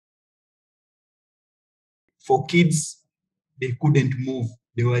For kids, they couldn't move.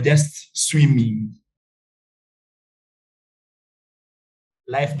 They were just swimming.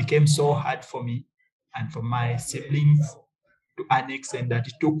 Life became so hard for me and for my siblings to an extent that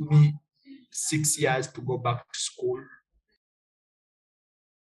it took me 6 years to go back to school.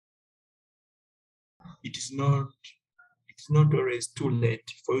 It is not it's not always too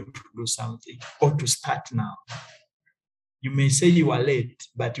late for you to do something or to start now. You may say you are late,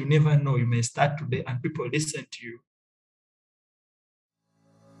 but you never know. You may start today and people listen to you.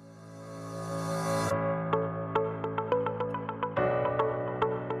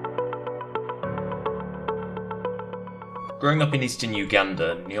 Growing up in eastern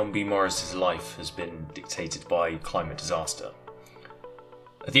Uganda, Niombi Morris's life has been dictated by climate disaster.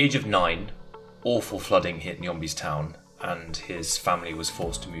 At the age of 9, awful flooding hit Niombi's town, and his family was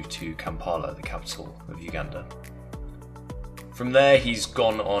forced to move to Kampala, the capital of Uganda. From there, he's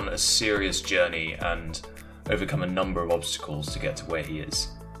gone on a serious journey and overcome a number of obstacles to get to where he is,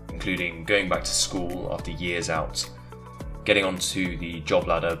 including going back to school after years out, getting onto the job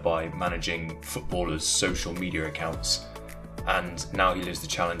ladder by managing footballers' social media accounts, and now he lives the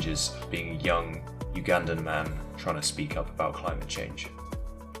challenges of being a young Ugandan man trying to speak up about climate change.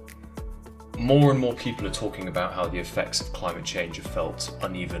 More and more people are talking about how the effects of climate change are felt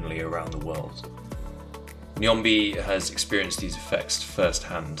unevenly around the world. Niombi has experienced these effects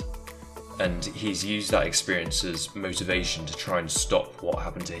firsthand, and he's used that experience as motivation to try and stop what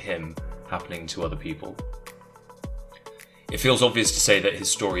happened to him happening to other people. It feels obvious to say that his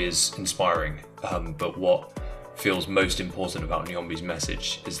story is inspiring, but what feels most important about Niombi's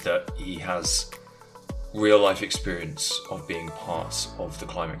message is that he has real life experience of being part of the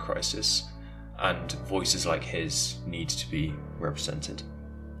climate crisis, and voices like his need to be represented.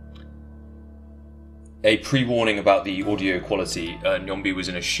 A pre-warning about the audio quality, Niombi was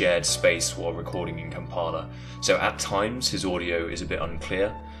in a shared space while recording in Kampala, so at times his audio is a bit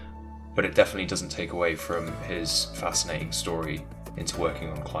unclear, but it definitely doesn't take away from his fascinating story into working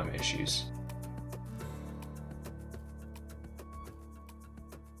on climate issues.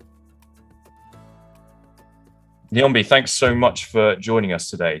 Niombi, thanks so much for joining us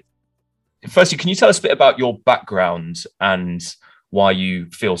today. Firstly, can you tell us a bit about your background and why you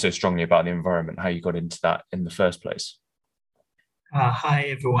feel so strongly about the environment, how you got into that in the first place? Hi,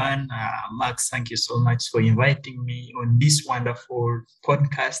 everyone. Max, thank you so much for inviting me on this wonderful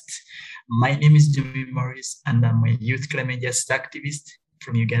podcast. My name is Jimmy Morris, and I'm a youth climate justice activist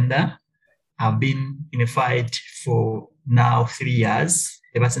from Uganda. I've been in a fight for now 3 years.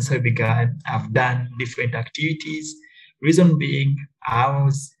 Ever since I began, I've done different activities. Reason being, I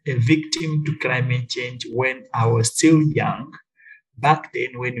was a victim to climate change when I was still young. Back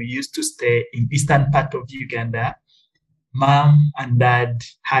then, when we used to stay in eastern part of Uganda, Mom and Dad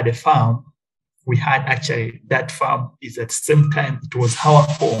had a farm. We had actually, that farm is at the same time, it was our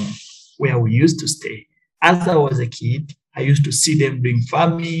home where we used to stay. As I was a kid, I used to see them doing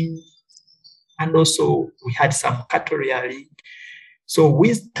farming, and also we had some cattle rearing. So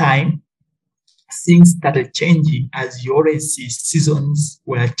with time, things started changing. As you always see, seasons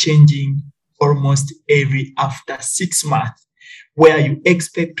were changing almost every after 6 months. Where you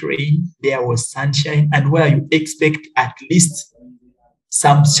expect rain, there was sunshine, and where you expect at least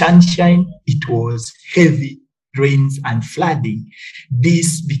some sunshine, it was heavy rains and flooding.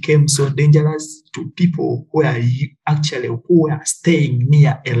 This became so dangerous to people who were staying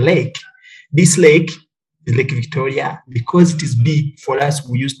near a lake. This lake, the Lake Victoria, because it is big for us,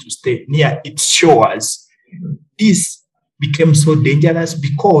 we used to stay near its shores. This became so dangerous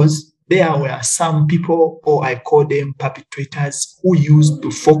because there were some people, or I call them perpetrators, who used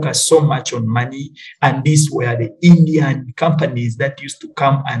to focus so much on money. And these were the Indian companies that used to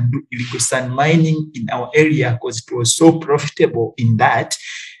come and do illegal sand mining in our area because it was so profitable in that.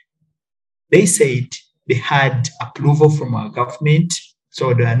 They said they had approval from our government,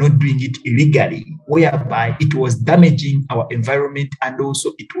 so they are not doing it illegally, whereby it was damaging our environment, and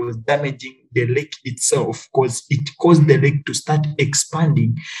also it was damaging the lake itself because it caused the lake to start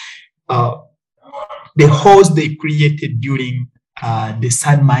expanding. The holes they created during the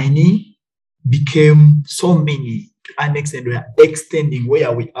sand mining became so many to an extent we are extending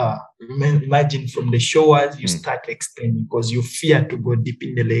where we are. Imagine from the shores, you start extending because you fear to go deep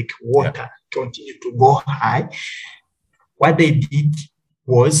in the lake, water continue to go high. What they did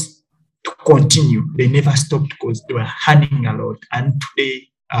was to continue. They never stopped because they were hunting a lot. And today,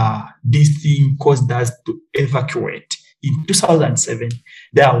 this thing caused us to evacuate. In 2007,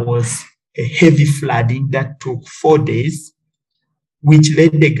 there was a heavy flooding that took 4 days, which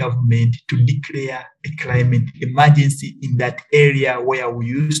led the government to declare a climate emergency in that area where we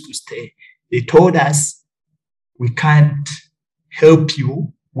used to stay. They told us we can't help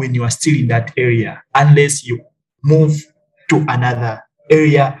you when you are still in that area unless you move to another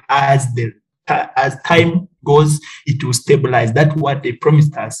area. As time goes, it will stabilize. That's what they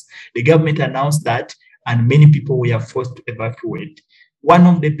promised us. The government announced that, and many people were forced to evacuate. One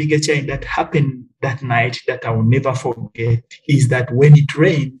of the biggest changes that happened that night that I will never forget is that when it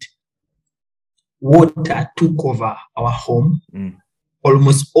rained, water took over our home.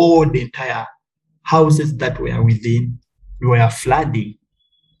 Almost all the entire houses that were within were flooding.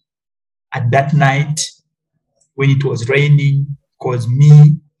 At that night, when it was raining, because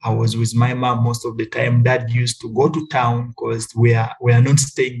I was with my mom most of the time. Dad used to go to town because we are not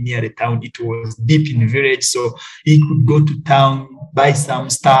staying near the town. It was deep in the village, so he could go to town, buy some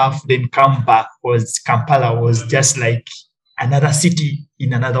stuff, then come back, because Kampala was just like another city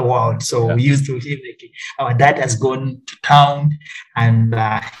in another world. So we used to hear like our dad has gone to town and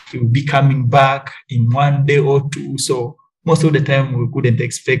he will be coming back in 1 day or two. So most of the time we couldn't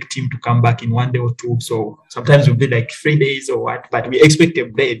expect him to come back in 1 day or two. So sometimes it would be like 3 days or what, but we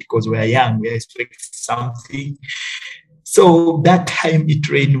expected bread because we are young. We expect something. So that time it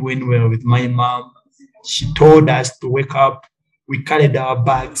rained when we were with my mom. She told us to wake up. We carried our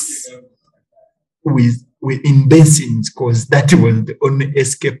bags in basins because that was the only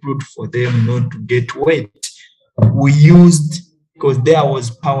escape route for them not to get wet. We used, because there was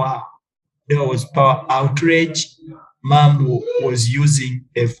power outrage. Mom was using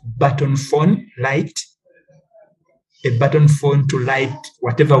a button phone to light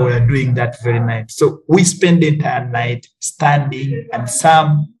whatever we were doing that very night. So we spent the entire night standing, and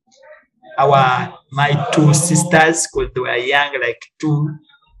my two sisters, because they were young, like 2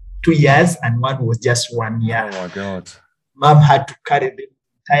 years, and one was just 1 year. Oh my God. Mom had to carry the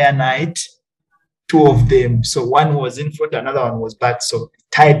entire night, 2 of them. So one was in front, another one was back. So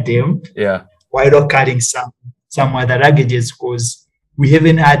tied them while carrying some other luggages, because we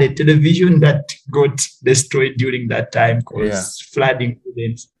haven't had a television that got destroyed during that time because flooding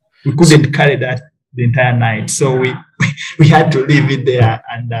we couldn't carry that the entire night. So we had to leave it there,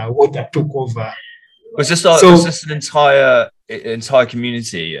 and water took over. Was this an entire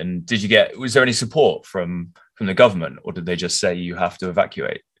community? And was there any support from the government, or did they just say you have to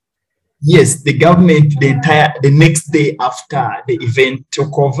evacuate? Yes, the government, the next day after the event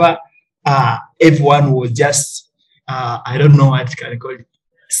took over, everyone was just, I don't know what can I call it,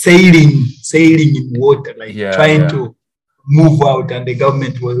 sailing in water, trying to move out. And the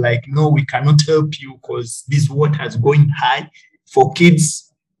government was like, no, we cannot help you because this water is going high. For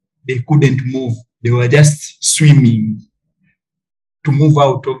kids, they couldn't move. They were just swimming to move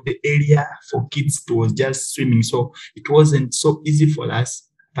out of the area. For kids, it was just swimming. So it wasn't so easy for us.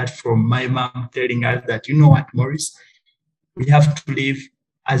 But from my mom telling us that, you know what, Maurice, we have to leave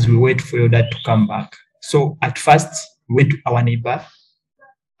as we wait for your dad to come back. So at first, we went to our neighbor.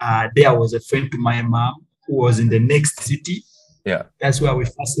 There was a friend to my mom who was in the next city. Yeah, that's where we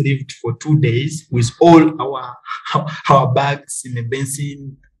first lived for 2 days with all our bags in the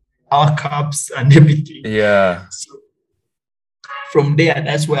basin, our cups and everything. Yeah. So from there,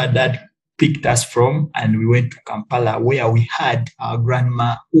 that's where dad picked us from, and we went to Kampala, where we had our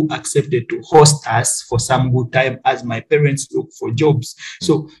grandma who accepted to host us for some good time as my parents looked for jobs.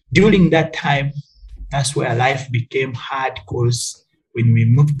 So during that time, that's where life became hard, because when we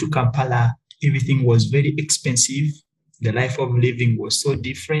moved to Kampala, everything was very expensive. The life of living was so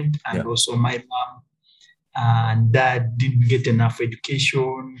different. And also my mom and dad didn't get enough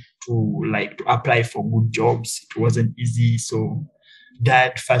education to apply for good jobs. It wasn't easy. So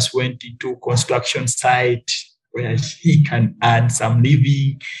dad first went into construction site where he can earn some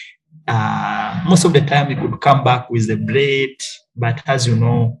living. Most of the time he could come back with a blade, but as you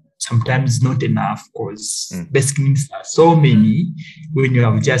know, sometimes not enough, because basic needs are so many. When you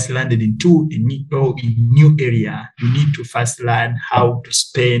have just landed into a new area, you need to first learn how to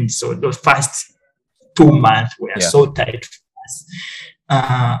spend. So the first 2 months were so tight for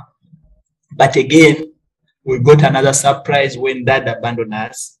us. But again, we got another surprise when dad abandoned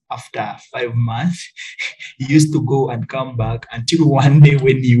us after 5 months. He used to go and come back until one day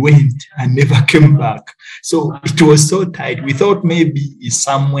when he went and never came back. So it was so tight. We thought maybe he's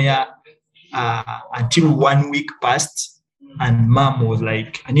somewhere until 1 week passed. And mom was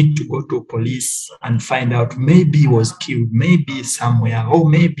like, I need to go to police and find out, maybe he was killed, maybe somewhere, or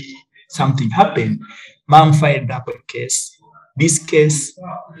maybe something happened. Mom filed up a case. This case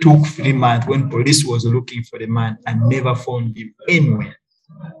took 3 months when police was looking for the man and never found him anywhere.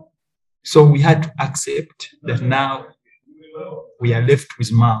 So we had to accept that now we are left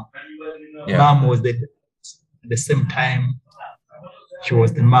with mom. Yeah. Mom was at the same time, she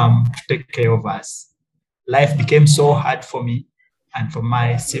was the mom to take care of us. life became so hard for me and for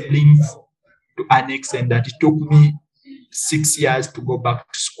my siblings to an extent that it took me 6 years to go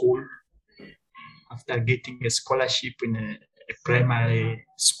back to school after getting a scholarship in a primary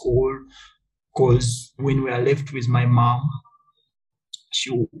school. Because when we were left with my mom,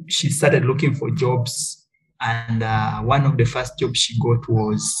 she started looking for jobs, and one of the first jobs she got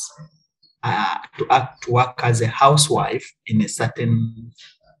was to work as a housewife in a certain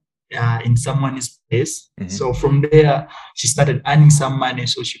in someone's place. Mm-hmm. So from there, she started earning some money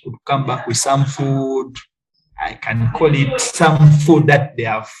so she could come back with some food. I can call it some food that they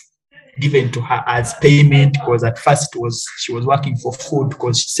have given to her as payment, because at first she was working for food,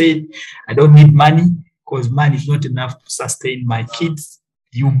 because she said, I don't need money because money is not enough to sustain my kids.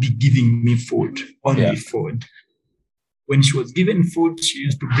 You'll be giving me food, only food. When she was given food, she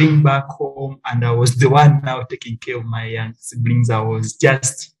used to bring back home, and I was the one now taking care of my young siblings. I was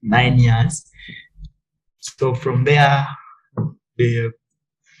just 9 years. So from there, her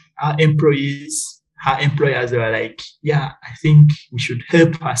employers were like, yeah, I think we should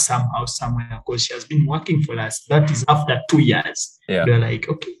help her somehow, somewhere, because she has been working for us. That is after 2 years. Yeah. They're like,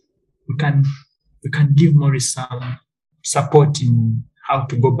 okay, we can give Maurice some support in how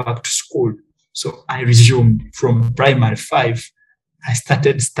to go back to school. So I resumed from primary 5. I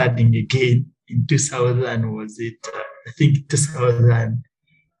started studying again in 2000. Was it? I think 2011.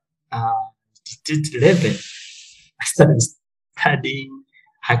 I started studying.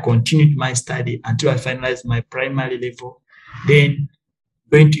 I continued my study until I finalized my primary level. Then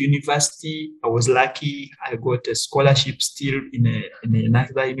going to university, I was lucky. I got a scholarship still in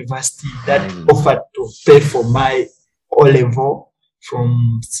another university that offered to pay for my O-level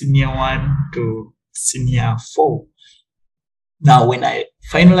from senior 1 to senior 4. Now, when I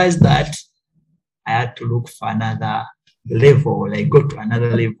finalized that, I had to look for another level, like go to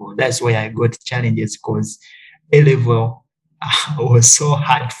another level. That's why I got challenges, because A-level was so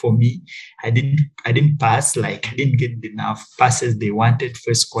hard for me. I didn't pass, like I didn't get enough passes they wanted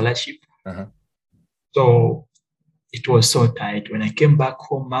for scholarship. Uh-huh. So it was so tight. When I came back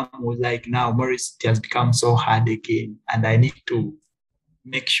home, Mom was like, now, Maurice, it has become so hard again, and I need to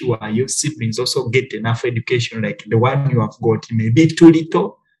make sure your siblings also get enough education like the one you have got. It may be too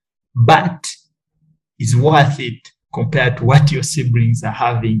little, but it's worth it compared to what your siblings are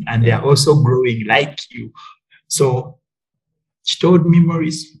having, and they are also growing like you. So she told me,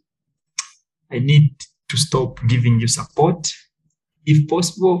 Maurice, I need to stop giving you support. If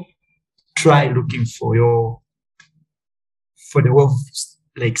possible, try looking for the way of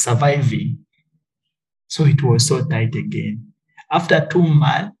like surviving. So it was so tight again. After 2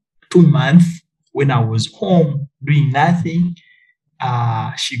 months, when I was home doing nothing,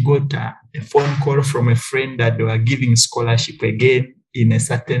 she got a phone call from a friend that they were giving scholarship again in a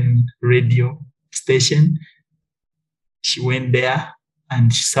certain radio station. She went there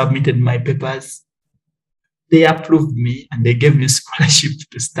and she submitted my papers. They approved me and they gave me scholarship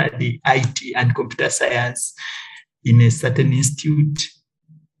to study IT and computer science in a certain institute.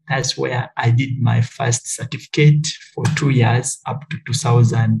 That's where I did my first certificate for 2 years up to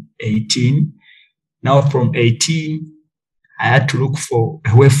 2018. Now from 18, I had to look for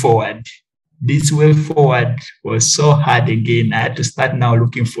a way forward. This way forward was so hard again. I had to start now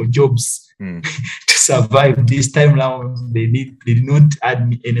looking for jobs to survive. This time around, they did not add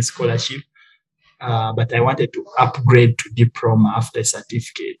me any scholarship, but I wanted to upgrade to diploma after a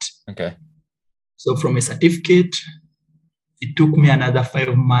certificate. Okay. So from a certificate, it took me another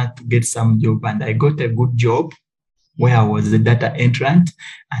 5 months to get some job, and I got a good job where I was a data entrant,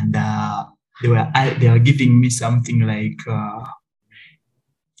 and they were giving me something like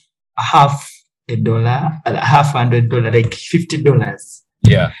 $100, like $50.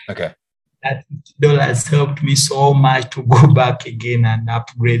 Yeah. Okay. That $50 helped me so much to go back again and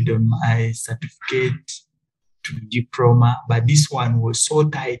upgrade on my certificate to diploma. But this one was so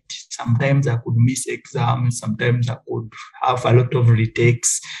tight. Sometimes I could miss exams. Sometimes I could have a lot of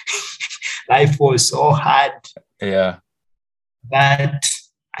retakes. Life was so hard. Yeah. But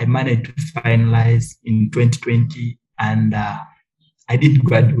I managed to finalize in 2020, and I did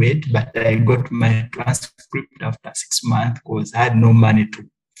graduate, but I got my transcript after 6 months because I had no money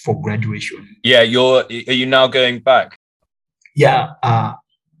for graduation. Yeah, are you now going back? Yeah,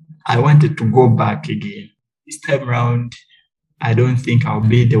 I wanted to go back again. This time around, I don't think I'll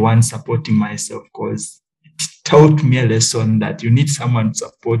be the one supporting myself, because it taught me a lesson that you need someone to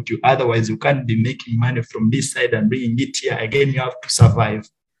support you. Otherwise, you can't be making money from this side and bringing it here. Again, you have to survive.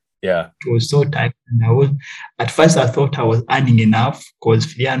 Yeah. It was so tight. And at first I thought I was earning enough, because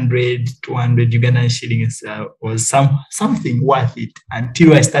 300, 200 Ugandan shillings was something worth it,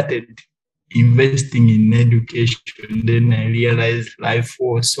 until I started investing in education. Then I realized life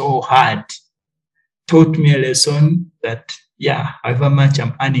was so hard. Taught me a lesson that, however much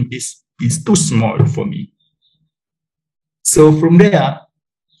I'm earning, this is too small for me. So from there,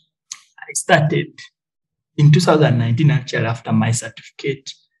 I started in 2019, actually, after my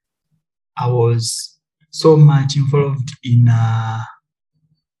certificate. I was so much involved in, I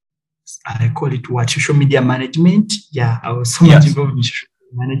call it social media management. I was so much involved in social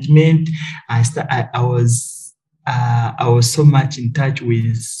media management. I was so much in touch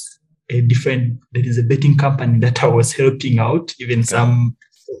with there is a betting company that I was helping out, even some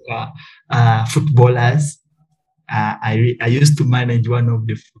footballers. I used to manage one of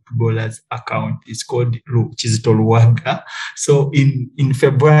the footballers' account. It's called Chizito Luwaga. So in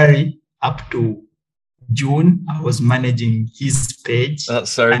February up to June, I was managing his page.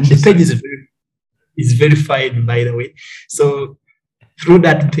 That's so and the page is verified, by the way. So through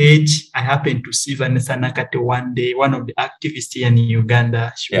that page, I happened to see Vanessa Nakate one day, one of the activists here in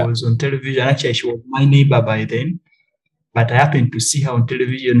Uganda. She was on television. Actually, she was my neighbor by then. But I happened to see her on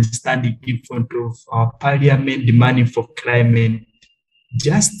television standing in front of our parliament demanding for climate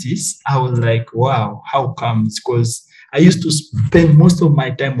justice. I was like, wow, how comes? Because I used to spend most of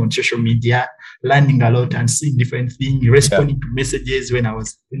my time on social media, learning a lot and seeing different things, responding to messages when I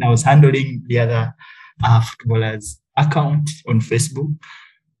was handling the other footballers' account on Facebook.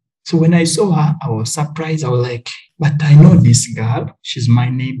 So when I saw her, I was surprised. I was like, but I know this girl. She's my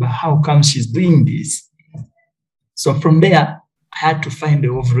neighbor. How come she's doing this? So from there, I had to find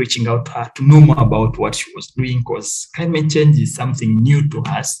a way of reaching out to her to know more about what she was doing, because climate change is something new to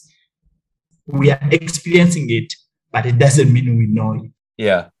us. We are experiencing it, but it doesn't mean we know it.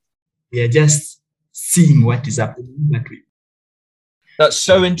 Yeah. We are just seeing what is happening. That's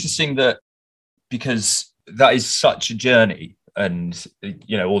so interesting, because that is such a journey, and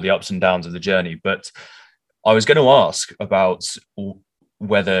all the ups and downs of the journey. But I was going to ask about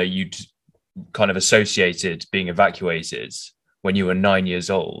whether you'd kind of associated being evacuated when you were 9 years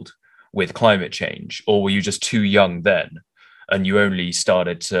old with climate change, or were you just too young then and you only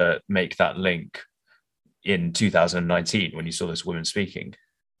started to make that link in 2019 when you saw this woman speaking?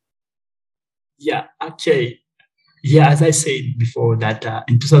 Actually, as I said before, that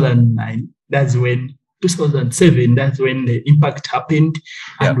in 2009, 2007, that's when the impact happened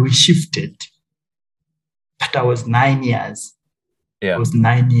and we shifted. But I was 9 years. I was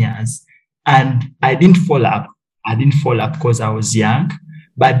 9 years. And I didn't fall up. Because I was young.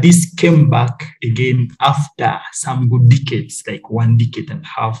 But this came back again after some good decades, like 1 decade and a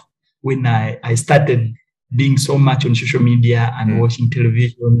half, when I started being so much on social media and watching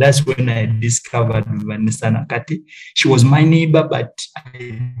television. That's when I discovered Vanessa Nakate. She was my neighbor, but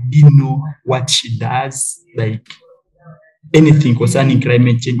I didn't know what she does, like anything concerning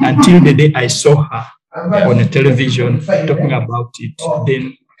climate change, until the day I saw her on a television talking about it.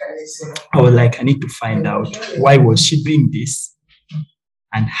 Then I was like, I need to find out why was she doing this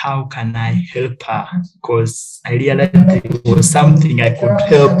and how can I help her, because I realized it was something I could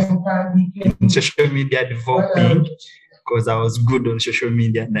help in social media developing, because I was good on social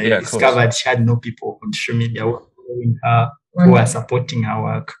media, and I discovered she had no people on social media following her who are supporting her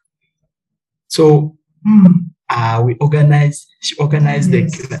work. So she organized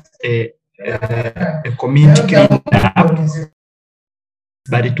a community cleanup.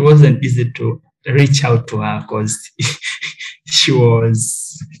 But it wasn't easy to reach out to her, because she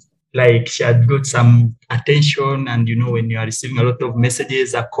was like, she had got some attention. And, when you are receiving a lot of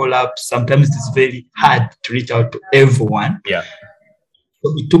messages, a call up, sometimes it's very hard to reach out to everyone. Yeah.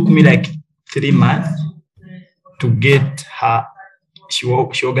 So it took me like 3 months to get her. She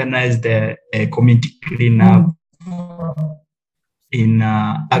organized a community cleanup in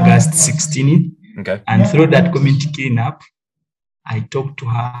August 16th. Okay. And through that community cleanup, I talked to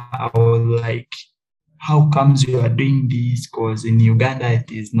her. I was like, how comes you are doing this? Because in Uganda,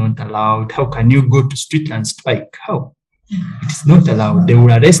 it is not allowed. How can you go to street and strike? How? It is not allowed. They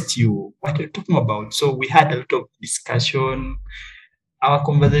will arrest you. What are you talking about? So we had a lot of discussion. Our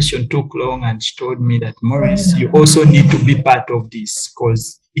conversation took long, and she told me that, Maurice, you also need to be part of this,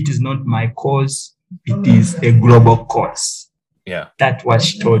 because it is not my cause. It is a global cause. Yeah. That's what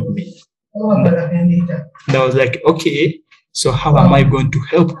she told me. And I was like, okay. So how am I going to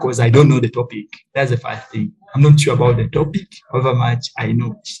help? Because I don't know the topic. That's the first thing. I'm not sure about the topic, however much I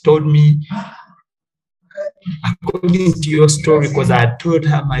know. She told me, according to your story, because I had told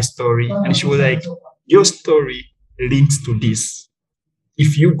her my story, and she was like, your story links to this.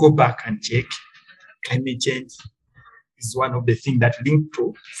 If you go back and check, climate change is one of the things that linked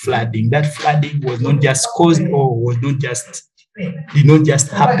to flooding. That flooding was not just caused, or did not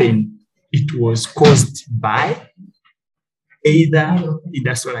just happen it was caused by either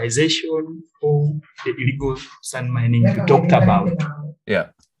industrialization or the illegal sand mining we talked about. Yeah.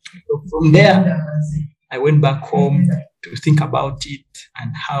 So from there, I went back home to think about it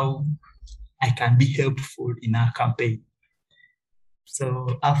and how I can be helpful in our campaign.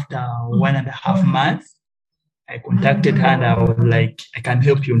 So after 1.5 months, I contacted her and I was like, I can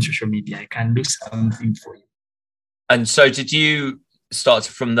help you on social media. I can do something for you. And so did you start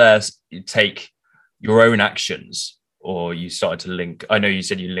to, from there, take your own actions, or you started to link? I know you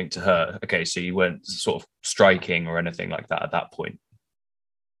said you linked to her. Okay, so you weren't sort of striking or anything like that at that point.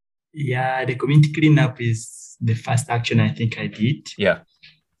 Yeah, the community cleanup is the first action I think I did. Yeah.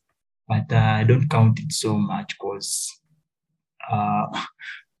 But I don't count it so much because I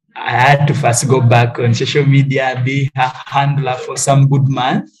had to first go back on social media, be her handler for some good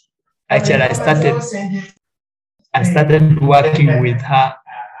month. Actually, I started working with her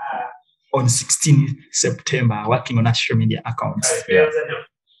on 16th September, working on her social media accounts. Yeah.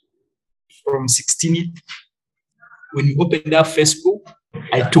 From 16th, when we opened up Facebook,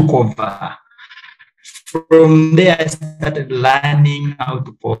 I took over. From there, I started learning how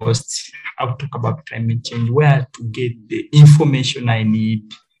to post, how to talk about climate change, where to get the information I need.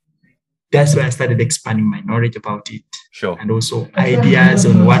 That's where I started expanding my knowledge about it. Sure. And also ideas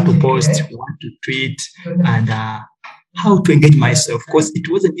on what to post, what to tweet, and how to engage myself. Because it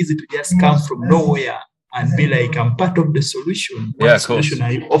wasn't easy to just come from nowhere and be like, I'm part of the solution. What solution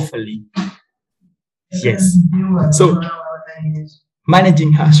are you offering? Yes. So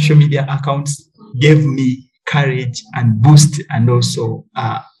managing her social media accounts gave me courage and boost, and also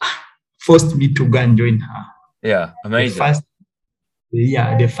forced me to go and join her. Yeah, amazing.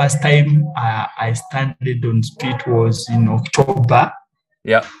 The first time I started on street was in October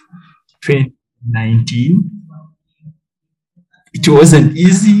 2019. It wasn't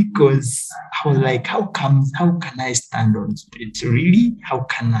easy because I was like, how can I stand on street? Really? How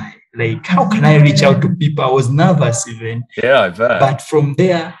can I reach out to people? I was nervous even. Yeah, I bet. But from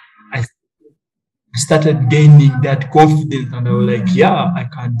there, I started gaining that confidence, and I was like, yeah, I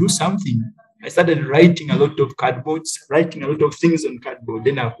can do something. I started writing a lot of cardboards, writing a lot of things on cardboard.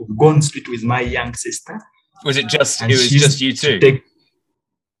 Then I could go on street with my young sister. Was it just you two?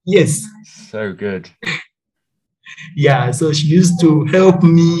 Yes. So good. Yeah, so she used to help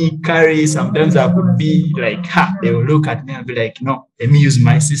me carry. Sometimes I would be like, they will look at me and be like, no, let me use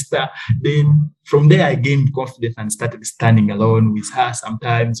my sister. Then from there, I gained confidence and started standing alone with her,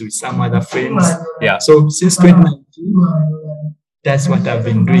 sometimes with some other friends. Yeah. So since 2019, that's what I've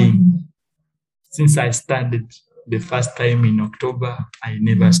been doing. Since I started the first time in October, I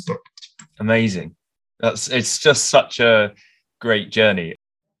never stopped. Amazing. It's just such a great journey.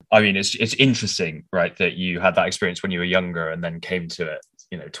 I mean, it's interesting, right, that you had that experience when you were younger and then came to it,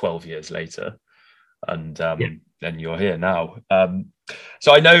 12 years later, and then you're here now.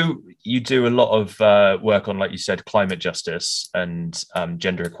 So I know you do a lot of work on, like you said, climate justice and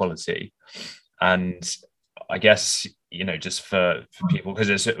gender equality, and I guess just for people, because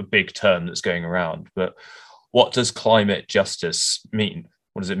it's a big term that's going around. But what does climate justice mean?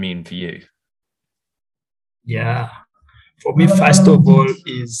 What does it mean for you? Yeah. For me, first of all,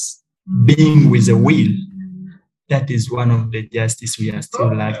 is being with a will. That is one of the justice we are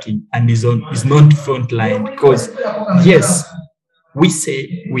still lacking, and is not frontline. Because yes, we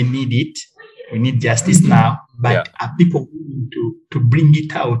say we need it, we need justice now, but are people willing to bring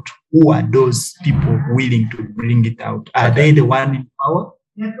it out? Who are those people willing to bring it out? Are they the one in power?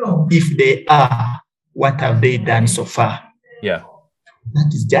 If they are, what have they done so far? Yeah,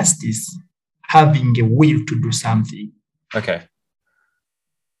 that is justice. Having a will to do something. Okay.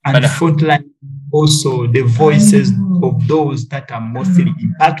 And frontline, also the voices of those that are mostly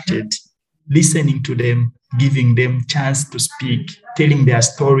impacted, listening to them, giving them chance to speak, telling their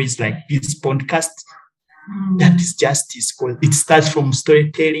stories like this podcast. That is justice, because it starts from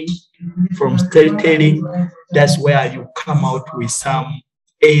storytelling. From storytelling, that's where you come out with some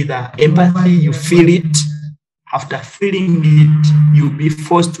either empathy, you feel it. After feeling it, you'll be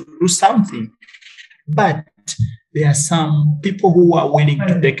forced to do something. But there are some people who are willing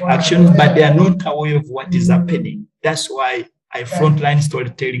to take action, but they are not aware of what is happening. That's why I frontline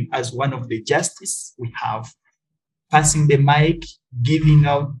storytelling as one of the justice we have. Passing the mic, giving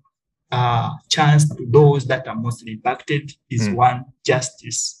out chance to those that are mostly impacted is one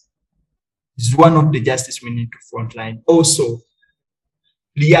justice. It's one of the justice we need to frontline. Also,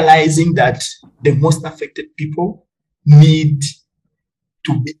 realizing that the most affected people need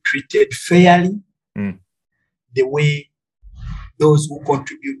to be treated fairly, the way those who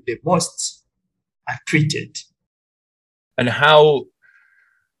contribute the most are treated. And how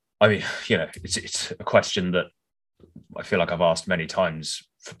I mean, it's a question that I feel like I've asked many times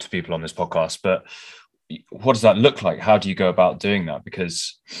to people on this podcast, but what does that look like? How do you go about doing that?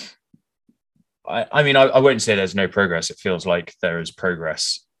 Because I mean, I won't say there's no progress. It feels like there is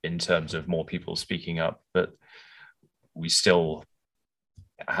progress in terms of more people speaking up, but we still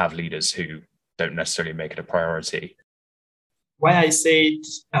have leaders who don't necessarily make it a priority. Why I said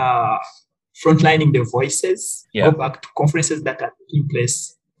frontlining the voices, go back to conferences that are taking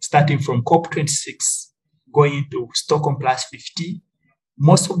place, starting from COP26, going to Stockholm Plus 50.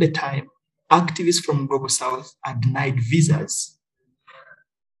 Most of the time, activists from Global South are denied visas,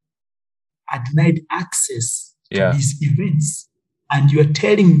 are denied access to these events. And you're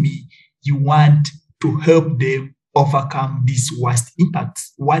telling me you want to help them overcome these worst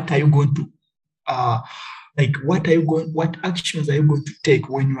impacts. What are you going to what actions are you going to take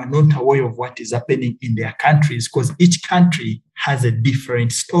when you are not aware of what is happening in their countries? Because each country has a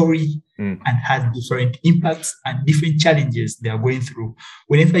different story and has different impacts and different challenges they are going through.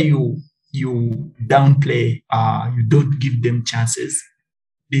 Whenever you downplay, you don't give them chances,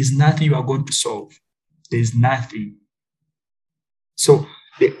 there's nothing you are going to solve. There's nothing. So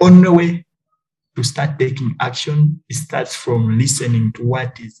the only way to start taking action, it starts from listening to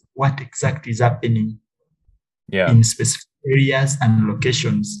what exactly is happening in specific areas and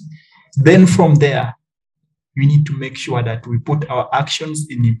locations. Then from there, we need to make sure that we put our actions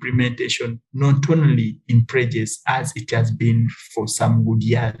in implementation, not only in pledges as it has been for some good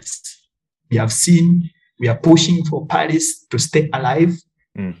years. We have seen, we are pushing for Paris to stay alive.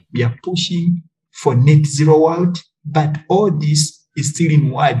 We are pushing for net zero world, but all this is still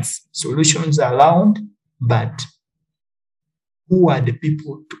in words. Solutions are around, but who are the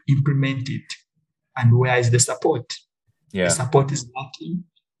people to implement it? And where is the support? The support is lacking.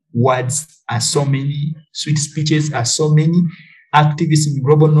 Words are so many. Sweet speeches are so many. Activists in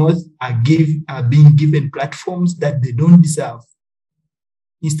Global North are being given platforms that they don't deserve,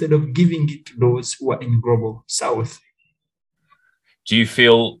 instead of giving it to those who are in Global South. Do you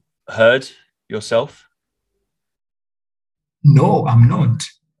feel heard yourself? No, I'm not.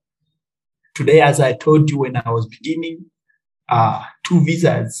 Today, as I told you when I was beginning, 2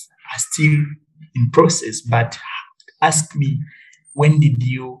 visas are still in process, but ask me, when did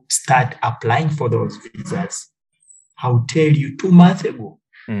you start applying for those visas? I'll tell you 2 months ago.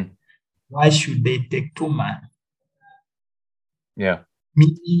 Why should they take 2 months?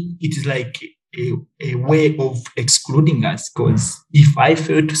 Meaning it is like a way of excluding us, because if I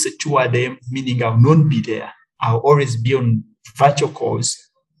fail to secure them, meaning I'll not be there, I'll always be on virtual calls.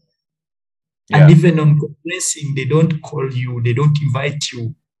 And even on conferencing, they don't call you, they don't invite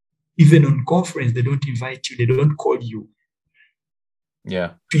you. Even on conference, they don't invite you, they don't call you.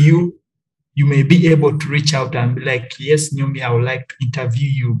 To you, you may be able to reach out and be like, yes, Nyombi, I would like to interview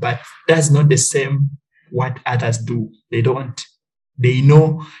you, but that's not the same what others do. They don't. They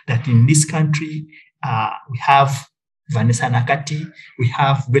know that in this country, we have Vanessa Nakati, we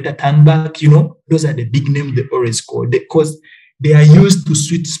have Greta Thunberg, those are the big names they always call, because they are used to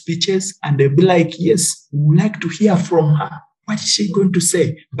sweet speeches, and they'll be like, yes, we would like to hear from her. What is she going to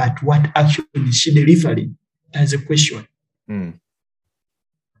say? But what action is she delivering? That's a question.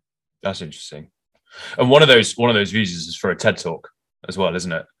 That's interesting. And one of those visas is for a TED Talk as well,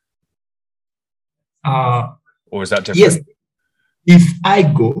 isn't it? Or is that different? Yes. If I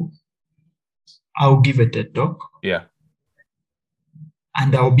go, I'll give a TED Talk. And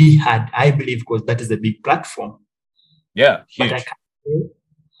I'll be heard, I believe, because that is a big platform. Huge. But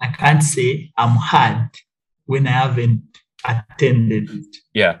I can't say I'm heard when I haven't attended it.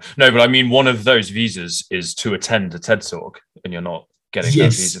 No, but I mean, one of those visas is to attend a TED Talk, and you're not getting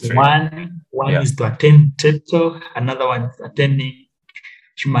that visa through. One is to attend TED Talk, another one is attending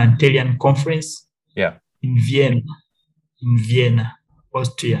humanitarian conference in Vienna,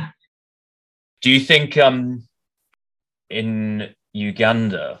 Austria. Do you think in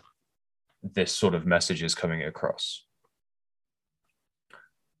Uganda this sort of message is coming across?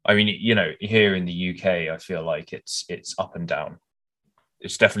 I mean, here in the UK, I feel like it's up and down.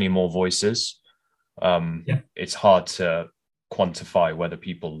 It's definitely more voices. It's hard to quantify whether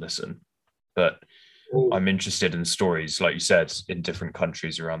people listen, but I'm interested in stories, like you said, in different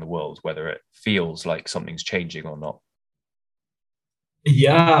countries around the world, whether it feels like something's changing or not.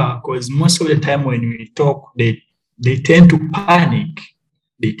 Because most of the time when we talk, they tend to panic.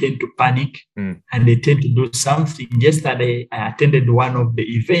 And they tend to do something. Yesterday, I attended one of the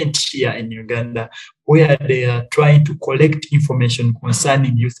events here in Uganda where they are trying to collect information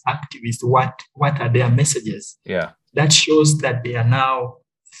concerning youth activists. What are their messages? That shows that they are now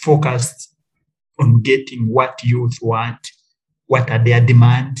focused on getting what youth want, what are their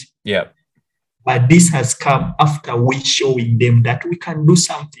demands, Yeah. But this has come after we showing them that we can do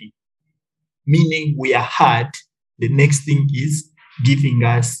something, meaning we are hard. The next thing is giving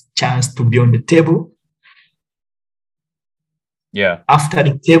us chance to be on the table. Yeah. After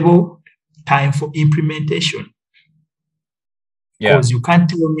the table, time for implementation. Yeah. Because you can't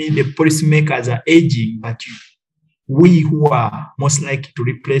tell me the policymakers are aging, but we who are most likely to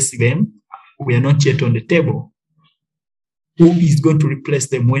replace them, we are not yet on the table. Who is going to replace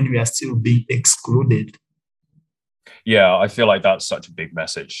them when we are still being excluded? Yeah, I feel like that's such a big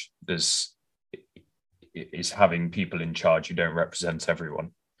message. Is having people in charge who don't represent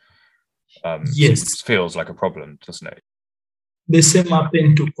everyone. Yes. Feels like a problem, doesn't it? The same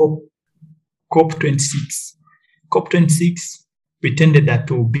happened to COP26. COP26 pretended that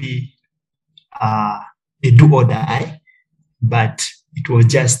it will be a do or die, but it was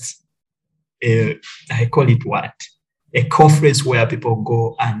just I call it what? A conference where people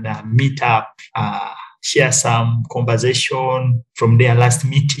go and meet up, share some conversation from their last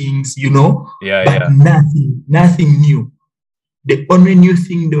meetings, but nothing new. The only new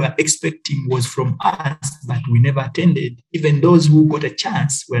thing they were expecting was from us, but we never attended. Even those who got a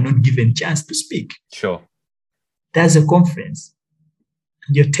chance were not given a chance to speak. Sure. That's a conference.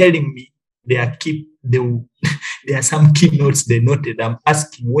 You're telling me there are some keynotes they noted. I'm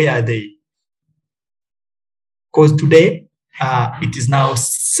asking, where are they? Because today, it is now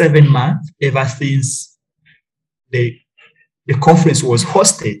 7 months ever since the conference was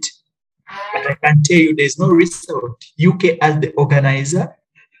hosted. But I can tell you there's no result. UK as the organizer,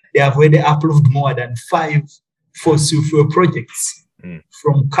 they have already approved more than 5 fossil fuel projects.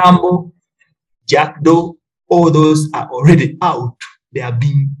 From Cambo, Jackdaw, all those are already out. They are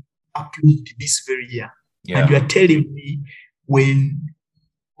being approved this very year. Yeah. And you are telling me when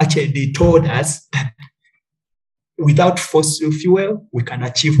actually they told us that without fossil fuel, we can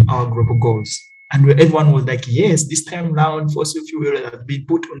achieve our global goals. And everyone was like, yes, this time round, fossil fuel has been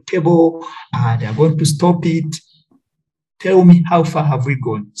put on table. They are going to stop it. Tell me, how far have we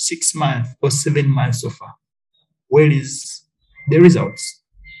gone? 6 months or 7 months so far? Where is the results?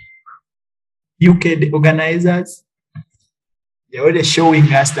 UK, the organizers, they're already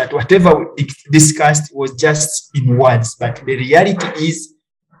showing us that whatever we discussed was just in words. But the reality is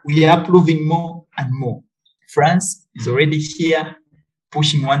we are approving more and more. France is already here,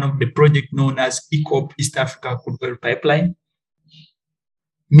 pushing one of the projects known as EACOP, East Africa Crude Oil Pipeline,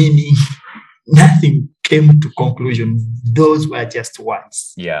 meaning nothing came to conclusion. Those were just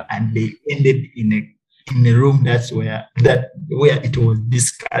words. Yeah. And they ended in a room where it was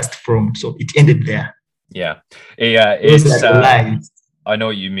discussed from. So it ended there. Yeah. It's I know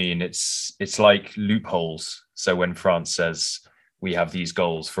what you mean. It's like loopholes. So when France says we have these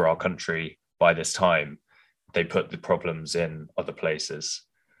goals for our country by this time, they put the problems in other places.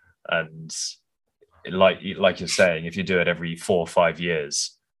 And like you're saying, if you do it every 4 or 5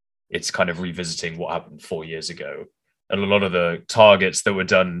 years, it's kind of revisiting what happened 4 years ago. And a lot of the targets that were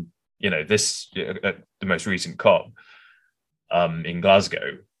done, the most recent COP in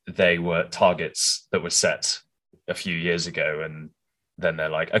Glasgow, they were targets that were set a few years ago. And then they're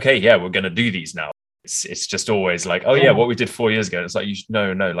like, okay, yeah, we're going to do these now. It's just always like, oh yeah, what we did 4 years ago. It's like,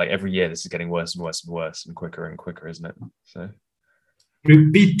 no, like every year this is getting worse and worse and worse and quicker, isn't it? So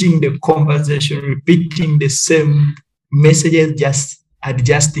repeating the conversation, repeating the same messages, just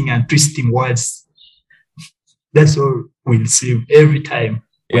adjusting and twisting words. That's all we'll see every time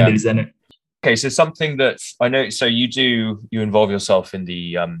when there is an. Okay, so something that I know, so you involve yourself in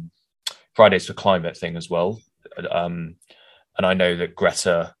the Fridays for Climate thing as well. And I know that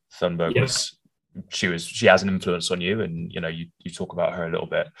Greta Thunberg she has an influence on you, and you talk about her a little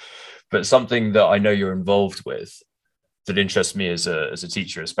bit. But something that I know you're involved with that interests me as a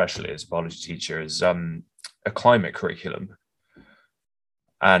teacher, especially as a biology teacher, is a climate curriculum.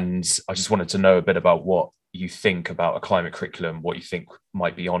 And I just wanted to know a bit about what you think about a climate curriculum, what you think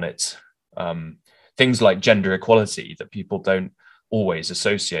might be on it. Things like gender equality that people don't always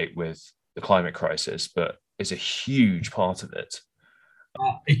associate with the climate crisis, but is a huge part of it.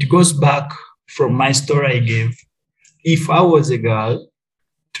 It goes back from my story I gave. If I was a girl,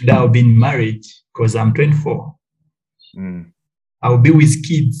 today I would be married because I'm 24. I will be with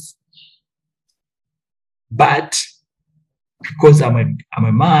kids. But because I'm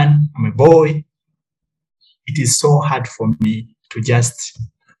a man, I'm a boy, it is so hard for me to just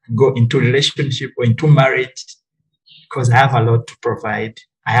go into a relationship or into marriage because I have a lot to provide.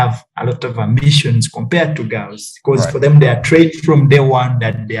 I have a lot of ambitions compared to girls because for them, they are trained from day one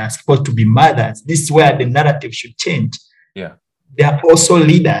that they are supposed to be mothers. This is where the narrative should change. Yeah. They are also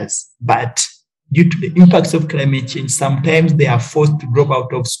leaders, but due to the impacts of climate change, sometimes they are forced to drop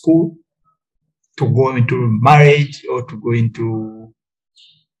out of school, to go into marriage, or to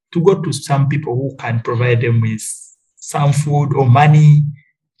go to some people who can provide them with some food or money.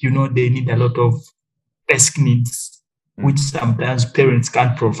 They need a lot of basic needs, which sometimes parents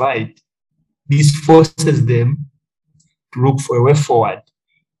can't provide. This forces them to look for a way forward.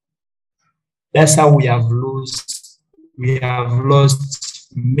 That's how we have lost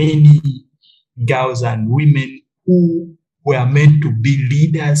many girls and women who were meant to be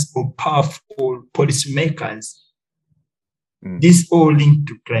leaders or powerful policymakers. This all linked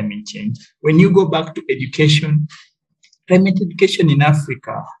to climate change. When you go back to education, climate education in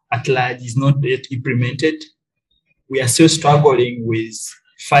Africa at large is not yet implemented. We are still struggling with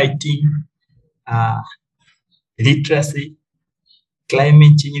fighting literacy.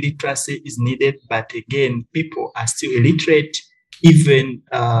 Climate change literacy is needed, but again, people are still illiterate. Even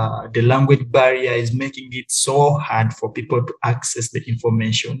the language barrier is making it so hard for people to access the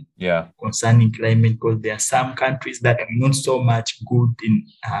information concerning climate, because there are some countries that are not so much good in,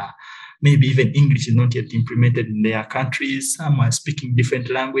 maybe even English is not yet implemented in their countries. Some are speaking different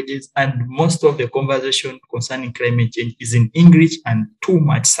languages, and most of the conversation concerning climate change is in English and too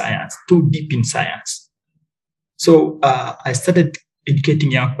much science, too deep in science. So I started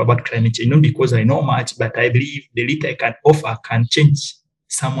educating young people about climate change, not because I know much, but I believe the little I can offer can change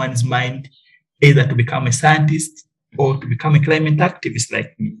someone's mind, either to become a scientist or to become a climate activist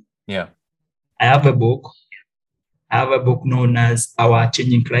like me. Yeah. I have a book known as Our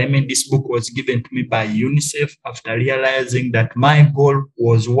Changing Climate. This book was given to me by UNICEF after realizing that my goal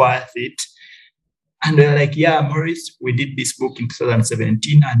was worth it. And they're like, yeah, Maurice, we did this book in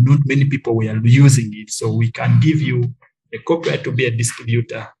 2017 and not many people were using it. So we can give you a copyright to be a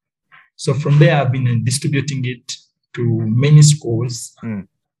distributor. So from there, I've been distributing it to many schools,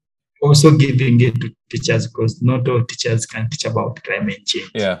 also giving it to teachers, because not all teachers can teach about climate change.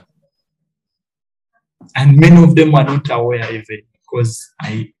 Yeah. And many of them are not aware even, because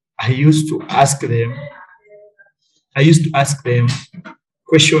I used to ask them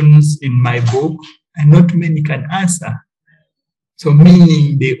questions in my book, and not many can answer. So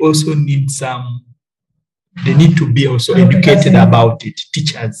meaning they also need they need to be also educated about it.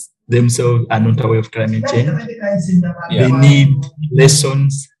 Teachers themselves are not aware of climate change. They need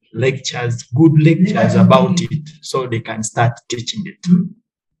lessons, lectures, good lectures about it, so they can start teaching it.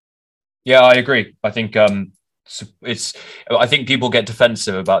 Yeah, I agree. I think I think people get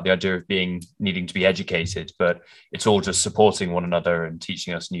defensive about the idea of needing to be educated, but it's all just supporting one another and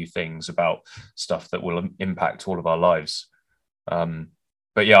teaching us new things about stuff that will impact all of our lives.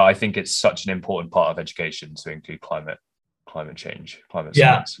 But yeah, I think it's such an important part of education to include climate change, climate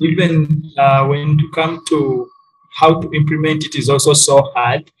science. Even when you come to how to implement it is also so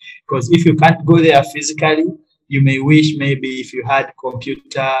hard, because if you can't go there physically, you may wish maybe if you had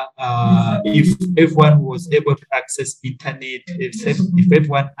computer, if everyone was able to access internet, if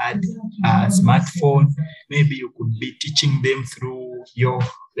everyone had a smartphone, maybe you could be teaching them through your,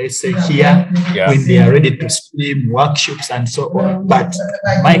 let's say here, when they are ready to stream workshops and so on. But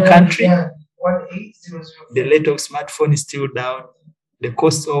my country, the rate of smartphone is still down. The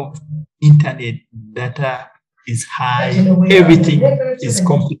cost of internet data is high. Everything is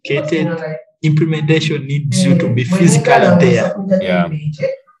complicated. Implementation needs you to be physically there.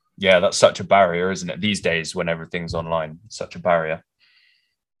 Yeah, that's such a barrier, isn't it? These days, when everything's online, it's such a barrier.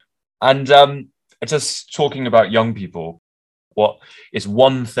 And just talking about young people, what is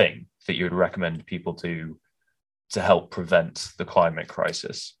one thing that you would recommend people to help prevent the climate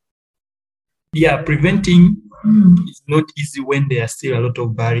crisis? Yeah, preventing is not easy when there are still a lot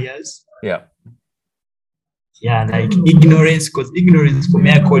of barriers. Yeah, like ignorance, because ignorance, for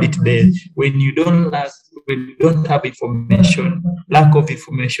me, I call it death. When you don't have information, lack of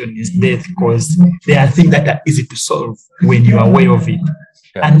information is death, because there are things that are easy to solve when you are aware of it.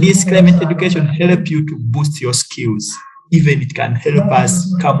 And this climate education help you to boost your skills. Even it can help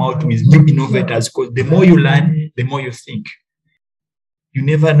us come out with new innovators, because the more you learn, the more you think. You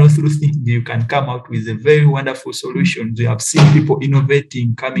never know, through thinking you can come out with a very wonderful solution. We have seen people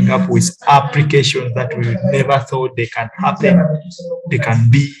innovating, coming up with applications that we never thought they can happen. They can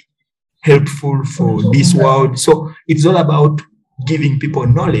be helpful for this world. So it's all about giving people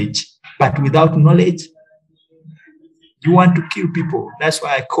knowledge. But without knowledge, you want to kill people. That's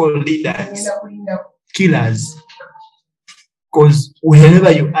why I call leaders killers. Because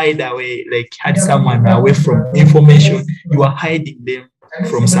whenever you hide away, like hide someone away from information, you are hiding them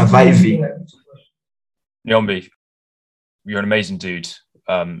from surviving. Nyombi, you're an amazing dude.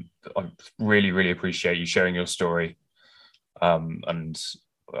 I really, really appreciate you sharing your story. And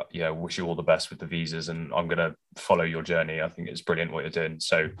wish you all the best with the visas, and I'm going to follow your journey. I think it's brilliant what you're doing.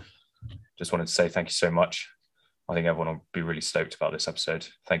 So just wanted to say thank you so much. I think everyone will be really stoked about this episode.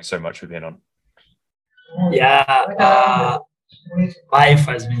 Thank you so much for being on. Yeah, life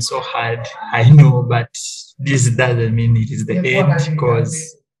has been so hard, I know, but this doesn't mean it is the end,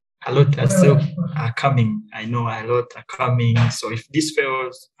 because a lot are still are coming. I know a lot are coming. So if this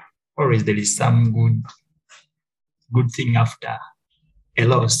fails, always there is some good thing after a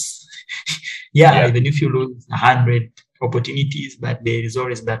loss. Yeah, even if you lose 100 opportunities, but there is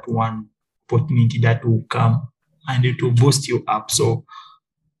always that one opportunity that will come and it will boost you up. So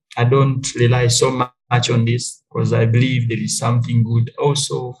I don't rely so much on this, because I believe there is something good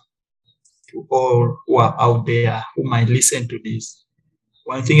also to all who are out there who might listen to this.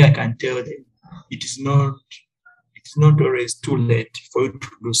 One thing I can tell them, it's not always too late for you to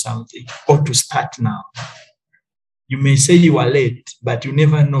do something or to start now. You may say you are late, but you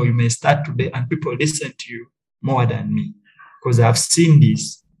never know. You may start today and people listen to you more than me, because I've seen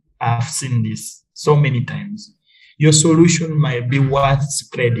this so many times. Your solution might be worth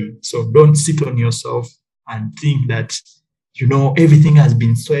spreading. So don't sit on yourself and think that, everything has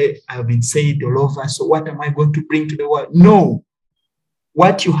been said all over. So what am I going to bring to the world? No.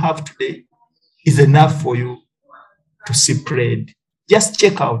 What you have today is enough for you to spread. Just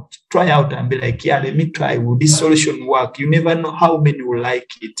check out, try out, and be like, yeah, let me try. Will this solution work? You never know how many will like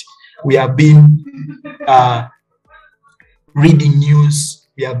it. We have been reading news.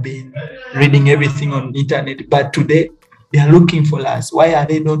 We have been reading everything on the internet. But today, they are looking for us. Why are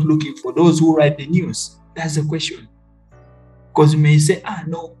they not looking for those who write the news? That's the question. Because you may say,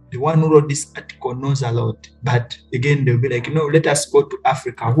 no, the one who wrote this article knows a lot. But again, they'll be like, no, let us go to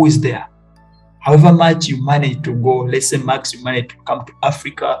Africa. Who is there? However much you manage to go, let's say, Max, you managed to come to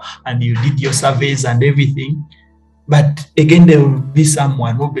Africa and you did your surveys and everything. But again, there will be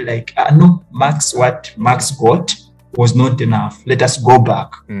someone who will be like, no, Max, what Max got was not enough. Let us go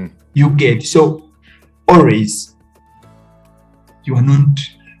back. You get. So always, you are not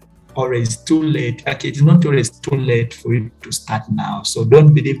always too late. Okay, it's not always too late for you to start now. So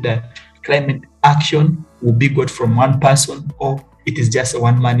don't believe that climate action will be got from one person, or it is just a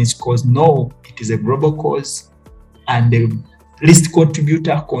one-man's cause. No, it is a global cause, and the least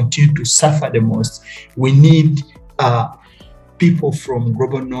contributor continue to suffer the most. We need people from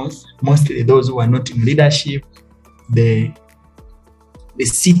global north, mostly those who are not in leadership, the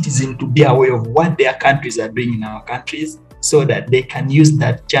citizen, to be aware of what their countries are doing in our countries, so that they can use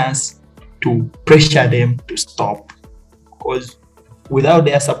that chance to pressure them to stop. Because without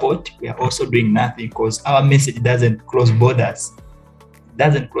their support, we are also doing nothing, because our message doesn't cross borders.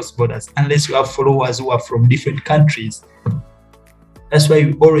 Unless you have followers who are from different countries. That's why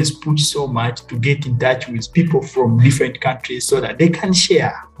we always push so much to get in touch with people from different countries, so that they can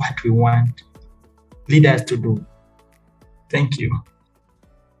share what we want leaders to do. Thank you.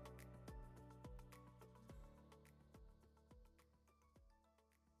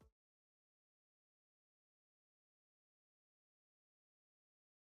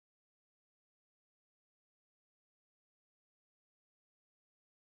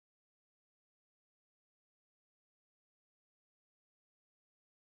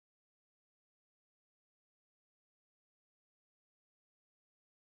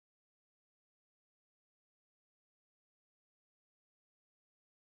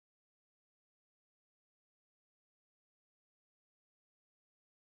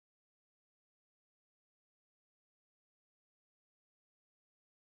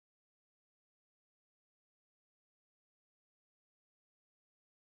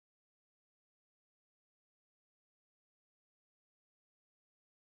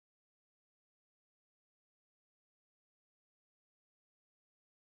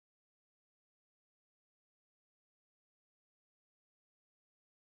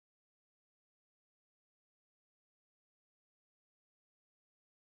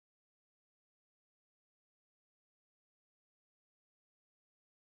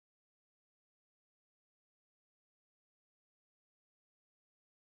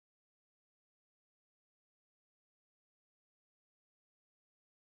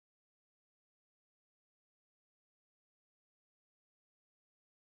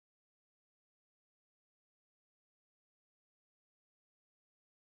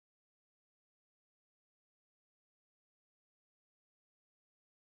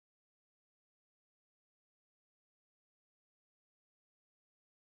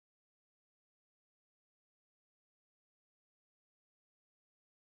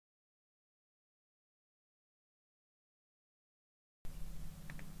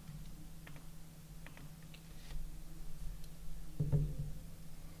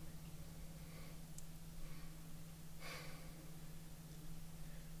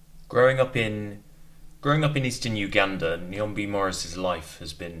 Growing up in eastern Uganda, Nyombi Morris's life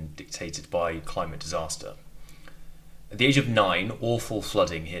has been dictated by climate disaster. At the age of 9, awful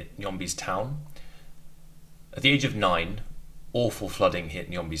flooding hit Nyombi's town.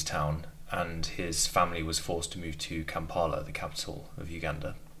 And his family was forced to move to Kampala, the capital of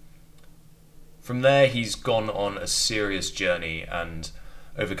Uganda. From there, he's gone on a serious journey and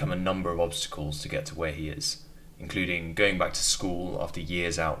overcome a number of obstacles to get to where he is, including going back to school after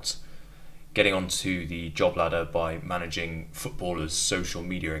years out, getting onto the job ladder by managing footballers' social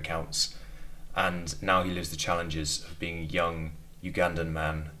media accounts, and now he lives the challenges of being a young Ugandan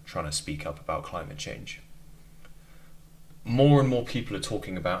man trying to speak up about climate change. More and more people are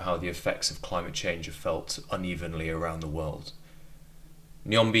talking about how the effects of climate change are felt unevenly around the world.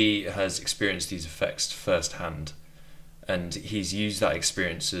 Nyombi has experienced these effects firsthand, and he's used that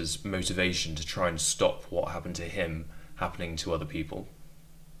experience as motivation to try and stop what happened to him happening to other people.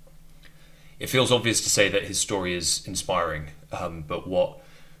 It feels obvious to say that his story is inspiring, but what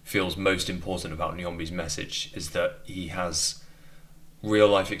feels most important about Nyombi's message is that he has real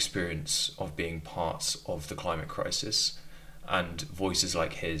life experience of being part of the climate crisis, and voices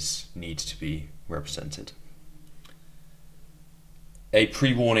like his need to be represented. A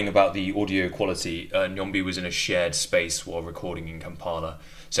pre-warning about the audio quality: Nyombi was in a shared space while recording in Kampala,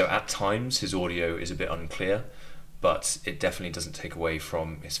 so at times his audio is a bit unclear, but it definitely doesn't take away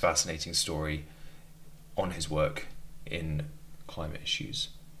from his fascinating story on his work in climate issues.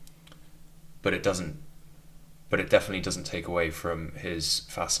 But it definitely doesn't take away from his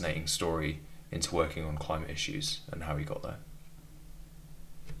fascinating story into working on climate issues and how he got there.